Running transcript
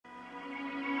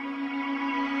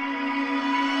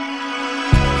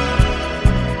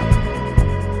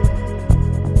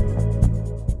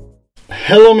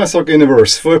Hello my soccer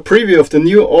universe, for a preview of the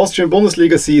new Austrian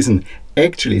Bundesliga season.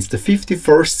 Actually, it's the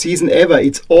 51st season ever.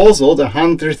 It's also the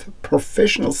 100th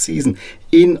professional season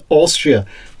in Austria.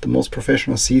 The most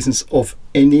professional seasons of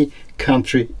any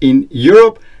country in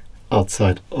Europe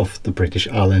outside of the British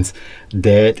Islands.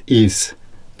 That is.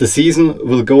 The season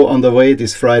will go underway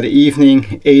this Friday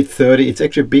evening, 8:30. It's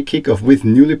actually a big kickoff with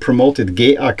newly promoted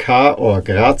GAK or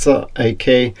Grazer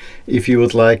AK, if you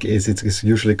would like, as it is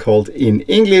usually called in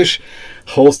English,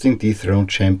 hosting dethroned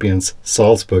champions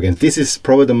Salzburg. And this is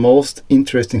probably the most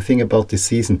interesting thing about this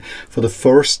season. For the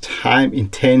first time in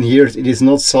 10 years, it is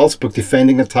not Salzburg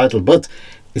defending the title, but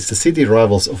it's the city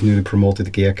rivals of newly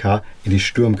promoted GAK. It is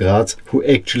Sturm Graz who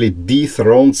actually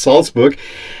dethroned Salzburg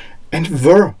and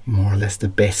were more or less the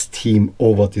best team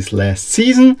over this last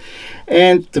season.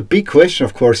 And the big question,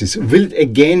 of course, is will it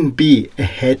again be a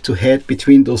head-to-head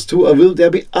between those two, or will there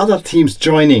be other teams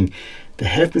joining? There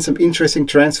have been some interesting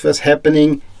transfers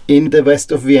happening in the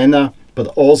west of Vienna, but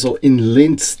also in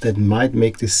Linz that might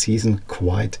make this season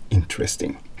quite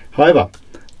interesting. However,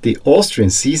 the Austrian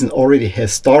season already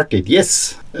has started.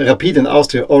 Yes, Rapid and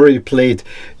Austria already played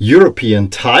European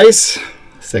ties.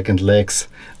 Second legs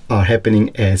are happening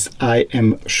as I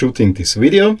am shooting this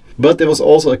video. But there was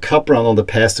also a cup round on the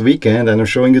past weekend, and I'm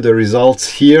showing you the results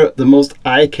here. The most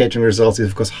eye-catching results is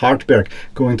of course Hartberg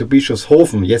going to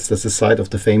Bischofshofen. Yes, that's the site of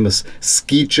the famous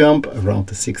ski jump around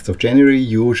the 6th of January,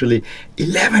 usually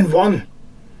 11-1.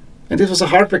 And this was a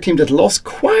Hartberg team that lost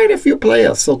quite a few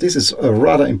players, so this is a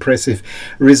rather impressive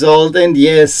result. And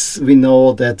yes, we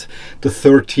know that the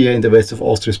third tier in the west of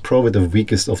Austria is probably the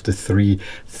weakest of the three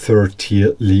third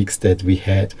tier leagues that we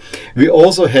had. We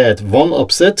also had one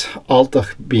upset,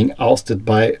 Altach being ousted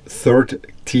by third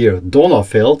tier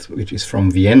Donaufeld, which is from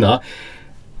Vienna.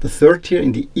 The third tier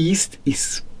in the east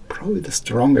is probably the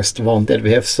strongest one that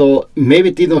we have, so maybe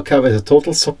it did not come as a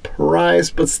total surprise,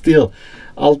 but still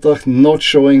Altach not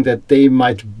showing that they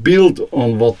might build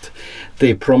on what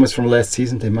they promised from last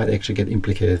season. They might actually get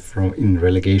implicated in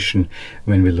relegation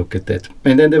when we look at that.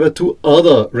 And then there were two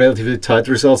other relatively tight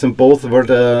results, and both were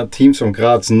the teams from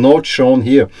Graz, not shown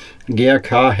here.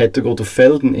 GAK had to go to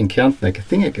Felden in Kärnten. I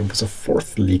think it was a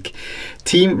fourth league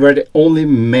team where they only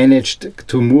managed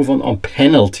to move on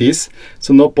penalties,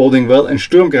 so not boding well. And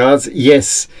Sturm Graz,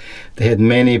 yes, they had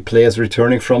many players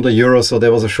returning from the Euro, so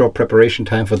there was a short preparation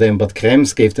time for them, but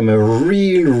Krems gave them a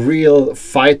real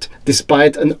fight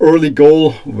despite an early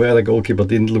goal where the goalkeeper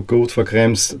didn't look good for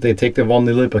Krems. They take the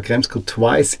 1-0 lead, but Krems could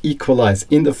twice equalize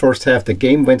in the first half. The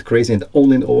game went crazy, and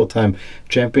only in overtime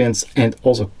champions and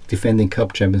also defending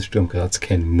cup champions Sturm Graz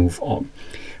can move on.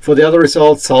 For the other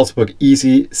results, Salzburg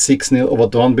easy 6-0 over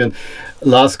Dornbirn.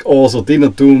 LASK also did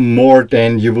not do more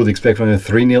than you would expect from a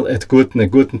 3-0 at Gurten, a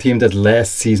Gurten team that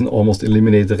last season almost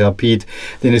eliminated Rapid.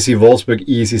 Then you see Wolfsburg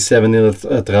easy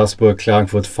 7-0 at Strasbourg,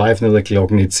 Klagenfurt 5-0 at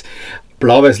Glognitz.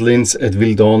 Blau-Weiß Linz at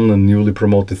Wildon, a newly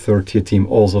promoted third-tier team,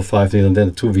 also 5-0, and then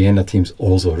the two Vienna teams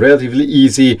also relatively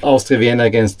easy. Austria Vienna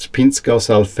against Pinzgau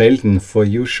Saalfelden. For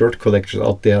you shirt collectors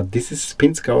out there,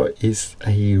 Pinzgau is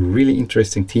a really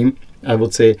interesting team, I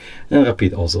would say, and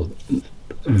Rapid also.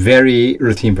 Very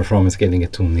routine performance, getting a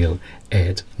 2-0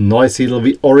 at Neusiedl.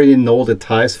 We already know the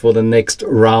ties for the next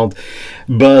round,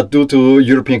 but due to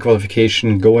European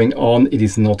qualification going on, it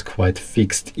is not quite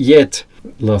fixed yet.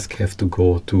 LASK have to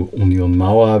go to Union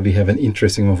Mauer. We have an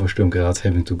interesting one for Sturm Graz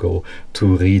having to go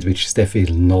to Ried, which is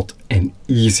definitely not an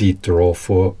easy draw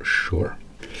for sure.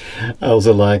 I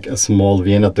also like a small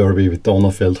Vienna derby with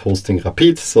Donaufeld hosting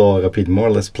Rapid, so Rapid more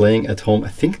or less playing at home. I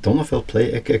think Donaufeld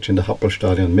play actually in the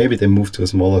Happelstadion. Maybe they moved to a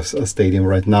smaller stadium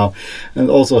right now. And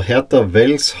also Hertha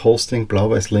Wels hosting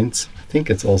Blau-Weiß Linz. I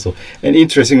think it's also an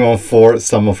interesting one for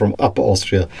someone from Upper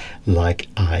Austria like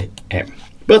I am.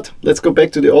 But let's go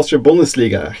back to the Austrian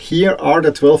Bundesliga. Here are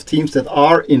the 12 teams that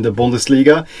are in the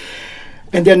Bundesliga.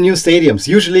 And their new stadiums.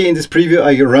 Usually in this preview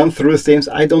I run through the stadiums.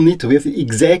 I don't need to. We have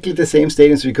exactly the same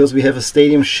stadiums because we have a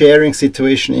stadium sharing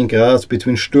situation in Graz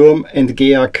between Sturm and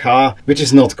GAK, which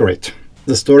is not great.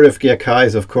 The story of GAK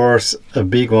is of course a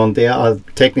big one. They are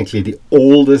technically the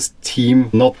oldest team,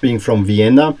 not being from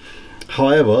Vienna.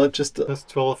 However, just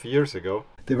 12 years ago,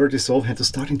 they were dissolved, had to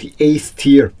start in the 8th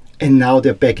tier. And now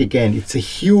they're back again. It's a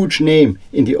huge name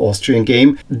in the Austrian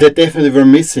game that definitely were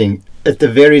missing At the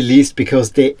very least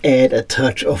because they add a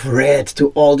touch of red to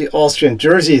all the Austrian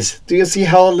jerseys. Do you see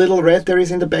how little red there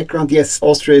is in the background? Yes,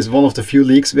 Austria is one of the few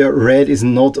leagues where red is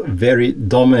not very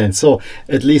dominant. So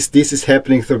at least this is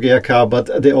happening through GRK,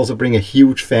 but they also bring a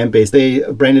huge fan base. They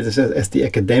branded it as the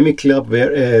academic club,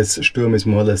 whereas Sturm is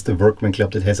more or less the workman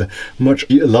club that has a much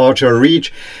larger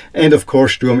reach. And of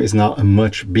course, Sturm is now a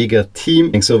much bigger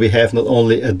team. And so we have not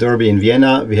only a derby in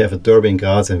Vienna, we have a derby in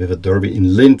Graz, and we have a derby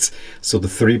in Linz. So the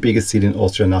three biggest in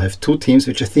Austria now have two teams,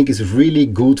 which I think is really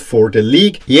good for the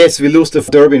league. Yes, we lose the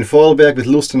derby in Vorarlberg with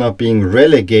Lustenau being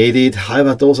relegated.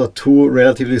 However, those are two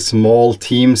relatively small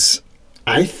teams.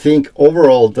 I think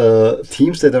overall the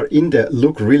teams that are in there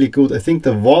look really good. I think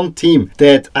the one team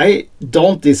that I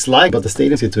don't dislike, but the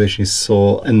stadium situation is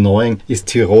so annoying, is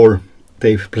Tirol.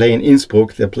 They play in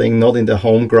Innsbruck, they're playing not in their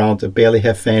home ground, they barely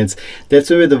have fans.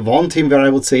 That's really the one team where I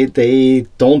would say they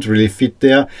don't really fit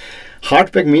there.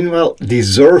 Hartberg, meanwhile,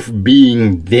 deserve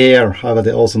being there. However,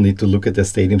 they also need to look at their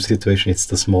stadium situation. It's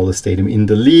the smallest stadium in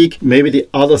the league. Maybe the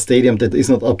other stadium that is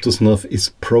not up to snuff is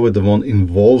probably the one in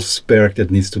Wolfsberg that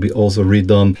needs to be also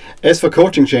redone. As for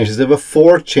coaching changes, there were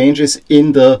 4 changes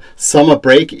in the summer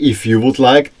break, if you would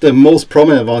like. The most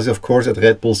prominent one is, of course, at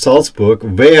Red Bull Salzburg,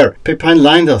 where Pepijn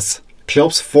Leinders,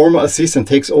 Klopp's former assistant,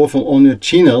 takes over from Onyo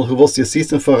Chinel, who was the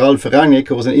assistant for Ralf Rangnick,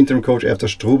 who was an interim coach after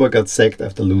Struber got sacked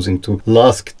after losing to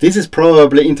LASK. This is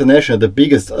probably international the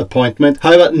biggest appointment.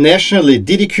 However, nationally,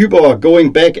 Didi Kübauer,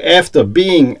 going back after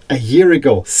being a year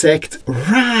ago sacked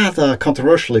rather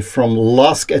controversially from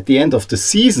LASK at the end of the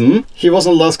season. He was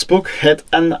on LASK's book, had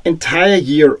an entire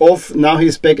year off. Now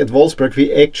he's back at Wolfsburg.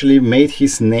 He actually made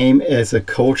his name as a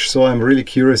coach, so I'm really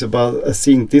curious about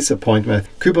seeing this appointment.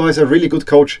 Kübauer is a really good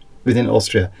coach within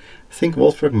Austria. I think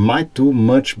Wolfsburg might do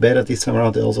much better this time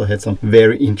around. They also had some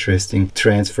very interesting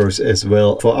transfers as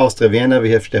well. For Austria Vienna,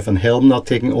 we have Stefan Helm now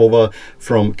taking over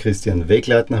from Christian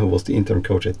Wegleitner, who was the interim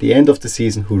coach at the end of the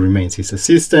season, who remains his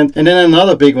assistant. And then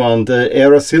another big one, the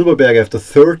era Silberberg, after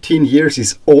 13 years,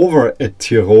 is over at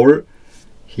Tirol.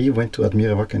 He went to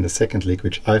Admira Wacker in the second league,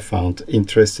 which I found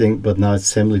interesting, but now it's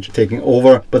Semlich taking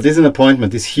over. But this is an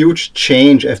appointment, this huge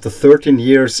change after 13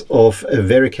 years of a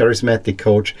very charismatic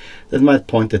coach that might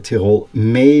point that Tirol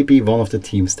may be one of the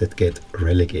teams that get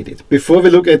relegated. Before we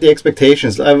look at the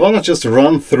expectations, I want to just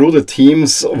run through the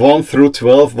teams 1 through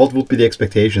 12. What would be the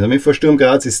expectations? I mean, for Sturm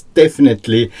Graz is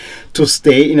definitely to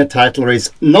stay in a title race,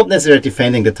 not necessarily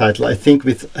defending the title. I think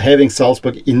with having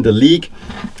Salzburg in the league,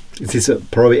 this is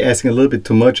probably asking a little bit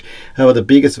too much. However, the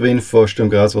biggest win for Sturm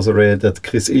Graz was already that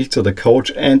Chris Ilzer, the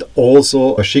coach, and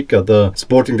also Schicker, the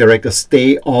sporting director,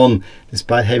 stay on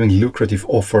despite having lucrative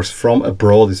offers from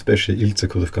abroad. Especially Ilzer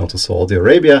could have gone to Saudi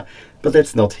Arabia, but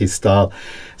that's not his style.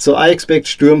 So I expect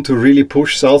Sturm to really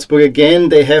push Salzburg again.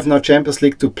 They have now Champions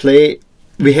League to play.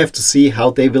 We have to see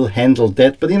how they will handle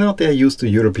that, but you know, they're used to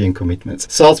European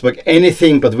commitments. Salzburg,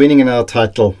 anything but winning another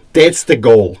title, that's the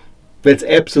goal. That's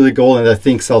absolutely goal, and I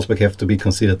think Salzburg have to be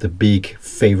considered the big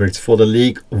favorites for the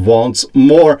league once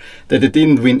more. That they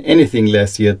didn't win anything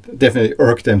last year definitely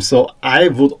irked them, so I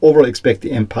would overall expect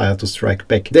the Empire to strike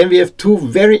back. Then we have 2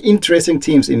 very interesting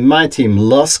teams in my team,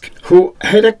 LASK, who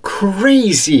had a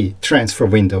crazy transfer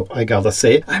window, I gotta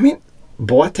say. I mean,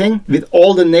 Boateng, with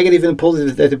all the negative and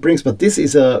positive that it brings, but this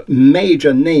is a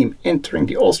major name entering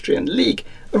the Austrian league,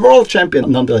 a world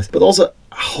champion nonetheless, but also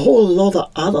a whole lot of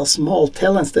other small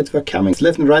talents that were coming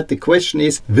left and right. The question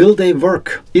is, will they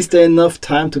work? Is there enough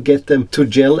time to get them to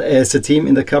gel as a team?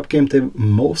 In the cup game, they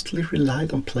mostly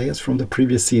relied on players from the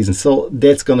previous season, so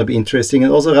that's going to be interesting.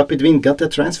 And also Rapid Wien got their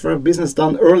transfer business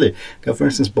done early. Got, for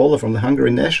instance, Boller from the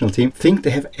Hungarian national team. Think they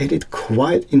have added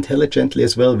quite intelligently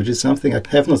as well, which is something I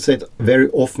have not said very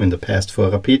often in the past for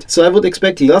Rapid. So I would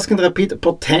expect LASK and Rapid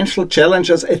potential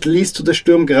challengers, at least to the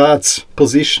Sturm Graz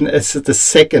position as the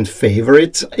second favorite.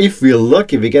 If we're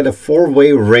lucky, we get a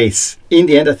 4-way race. In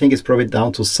the end, I think it's probably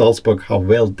down to Salzburg, how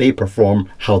well they perform,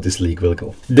 how this league will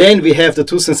go. Then we have the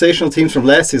 2 sensational teams from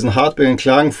last season, Hartberg and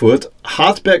Klagenfurt.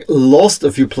 Hartberg lost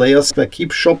a few players, but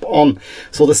keep shop on.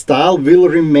 So the style will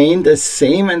remain the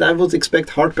same, and I would expect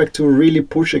Hartberg to really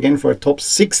push again for a top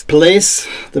 6 place.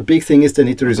 The big thing is they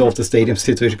need to resolve the stadium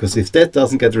situation, because if that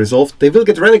doesn't get resolved, they will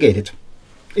get relegated.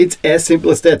 It's as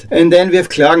simple as that. And then we have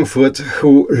Klagenfurt,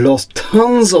 who lost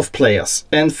tons of players.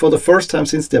 And for the first time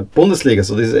since their Bundesliga,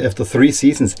 so this is after 3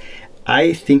 seasons,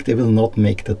 I think they will not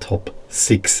make the top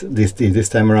 6 this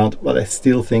time around. But I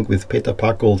still think with Peter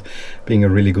Packold being a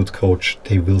really good coach,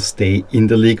 they will stay in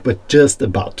the league, but just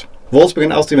about. Wolfsburg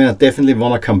and Austria definitely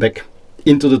want to come back.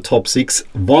 into the top 6.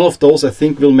 One of those, I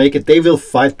think, will make it. They will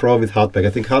fight probably with Hartberg. I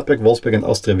think Hartberg, Wolfsburg and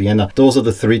Austria Vienna, those are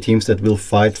the 3 teams that will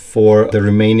fight for the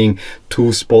remaining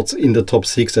 2 spots in the top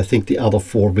 6. I think the other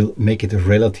 4 will make it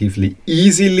relatively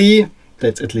easily.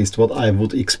 That's at least what I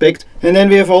would expect. And then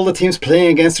we have all the teams playing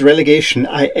against relegation.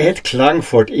 I add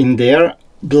Klagenfurt in there.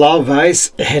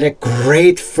 Blau-Weiß had a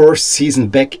great first season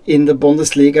back in the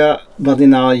Bundesliga, but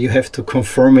now you have to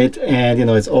confirm it, and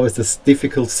it's always this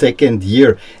difficult second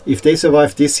year. If they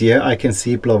survive this year, I can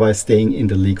see Blau-Weiß staying in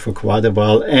the league for quite a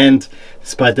while, and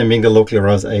despite them being the local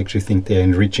rivals, I actually think they're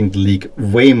enriching the league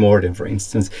way more than, for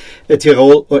instance,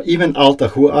 Tirol or even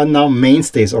Altach, who are now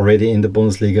mainstays already in the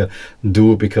Bundesliga,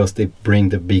 do, because they bring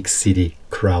the big city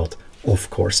crowd,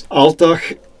 of course.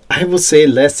 Altach, I would say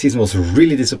last season was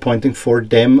really disappointing for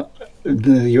them.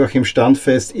 Joachim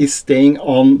Standfest is staying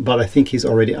on, but I think he's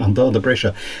already under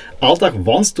pressure. Altach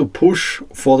wants to push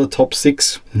for the top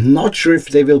 6. Not sure if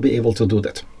they will be able to do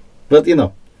that. But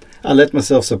I let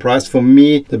myself surprise. For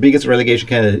me, the biggest relegation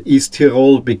candidate is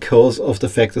Tirol, because of the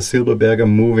fact of Silberberger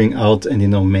moving out and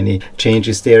many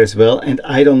changes there as well. And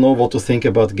I don't know what to think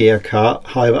about GRK.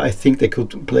 However, I think they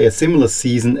could play a similar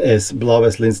season as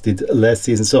Blau-Weiß Linz did last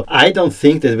season. So I don't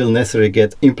think they will necessarily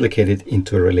get implicated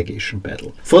into a relegation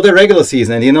battle. For the regular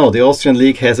season, and the Austrian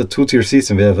League has a 2-tier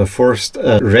system. We have a first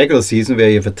regular season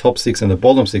where you have a top 6 and a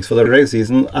bottom 6. For the regular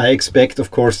season, I expect, of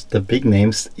course, the big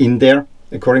names in there,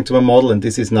 according to my model, and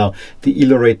this is now the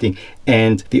ELO rating,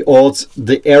 and the odds,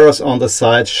 the arrows on the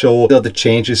side show the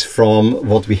changes from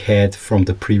what we had from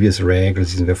the previous regular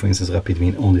season, where, for instance, Rapid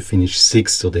Wien only finished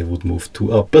 6th, so they would move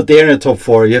 2 up. But there in the top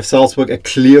 4, you have Salzburg, a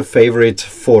clear favorite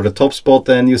for the top spot,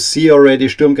 and you see already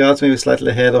Sturm Graz maybe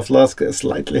slightly ahead of LASK,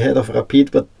 slightly ahead of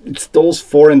Rapid, but it's those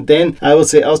 4, and then I would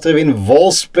say Austria Wien,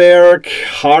 Wolfsburg,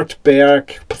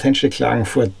 Hartberg, potentially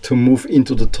Klagenfurt to move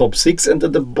into the top 6, and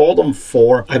at the bottom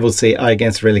 4, I would say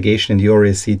against relegation, and you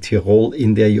already see Tirol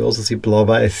in there. You also see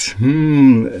Blau-Weiß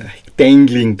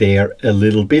dangling there a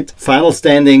little bit. Final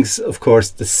standings, of course,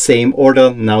 the same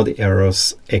order. Now the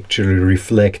arrows actually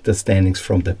reflect the standings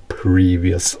from the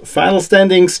previous final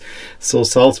standings. So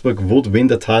Salzburg would win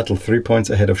the title 3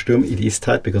 points ahead of Sturm. It is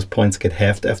tight because points get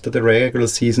halved after the regular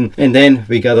season. And then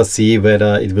we gotta see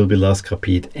whether it will be LASK,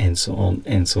 Rapid, and so on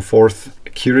and so forth.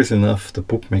 Curious enough, the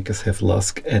bookmakers have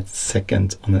LASK at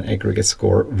 2nd on an aggregate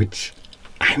score, which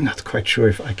I'm not quite sure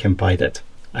if I can buy that.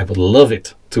 I would love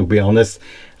it, to be honest.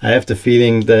 I have the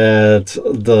feeling that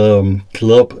the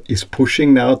club is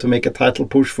pushing now to make a title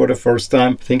push for the first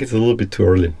time. I think it's a little bit too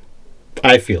early,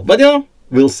 I feel. But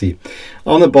we'll see.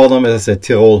 On the bottom, as I said,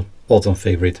 Tirol, odds-on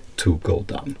favorite to go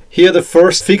down. Here the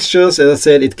first fixtures, as I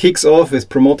said, it kicks off with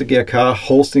promoted GRK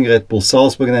hosting Red Bull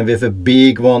Salzburg, and then we have a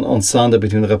big one on Sunday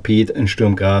between Rapid and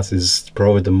Sturm Graz. Is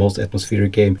probably the most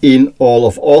atmospheric game in all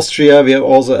of Austria. We have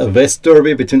also a West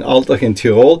Derby between Altach and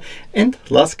Tirol, and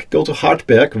LASK go to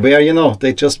Hartberg, where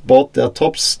they just bought their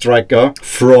top striker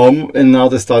from, and now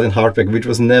they start in Hartberg, which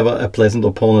was never a pleasant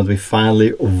opponent. We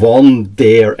finally won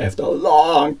there after a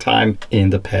long time in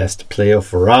the past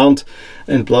playoff round.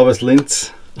 And Blau-Weiß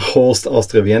Linz host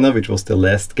Austria Vienna, which was the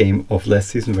last game of last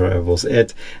season where I was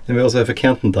at. And we also have a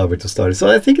Canton derby to start. So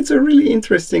I think it's a really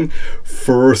interesting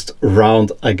first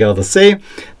round, I gotta say.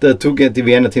 The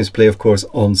Vienna teams play, of course,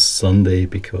 on Sunday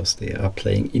because they are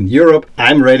playing in Europe.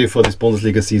 I'm ready for this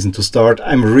Bundesliga season to start.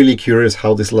 I'm really curious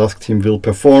how this LASK team will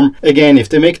perform. Again, if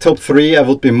they make top 3, I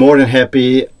would be more than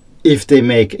happy. If they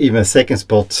make even a second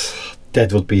spot,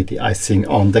 that would be the icing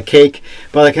on the cake.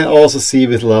 But I can also see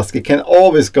with LASK, it can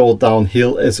always go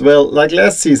downhill as well, like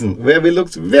last season, where we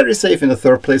looked very safe in the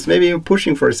 3rd place, maybe even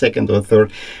pushing for a 2nd or 3rd,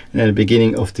 and at the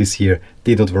beginning of this year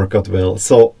did not work out well.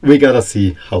 So we gotta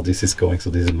see how this is going. So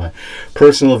this is my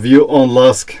personal view on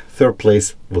LASK. 3rd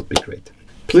place would be great.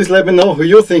 Please let me know who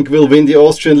you think will win the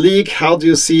Austrian League. How do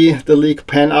you see the league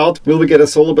pan out? Will we get a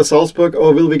solo by Salzburg,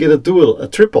 or will we get a duel, a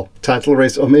triple title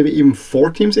race, or maybe even 4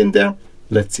 teams in there?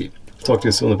 Let's see. Talk to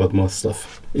you soon about more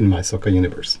stuff in my soccer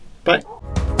universe. Bye!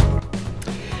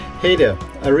 Hey there,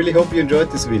 I really hope you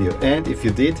enjoyed this video, and if you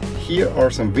did, here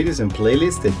are some videos and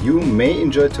playlists that you may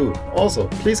enjoy too. Also,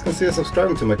 please consider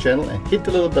subscribing to my channel and hit the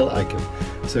little bell icon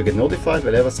so you get notified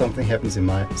whenever something happens in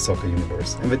my soccer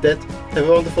universe. And with that, have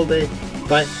a wonderful day.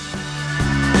 Bye!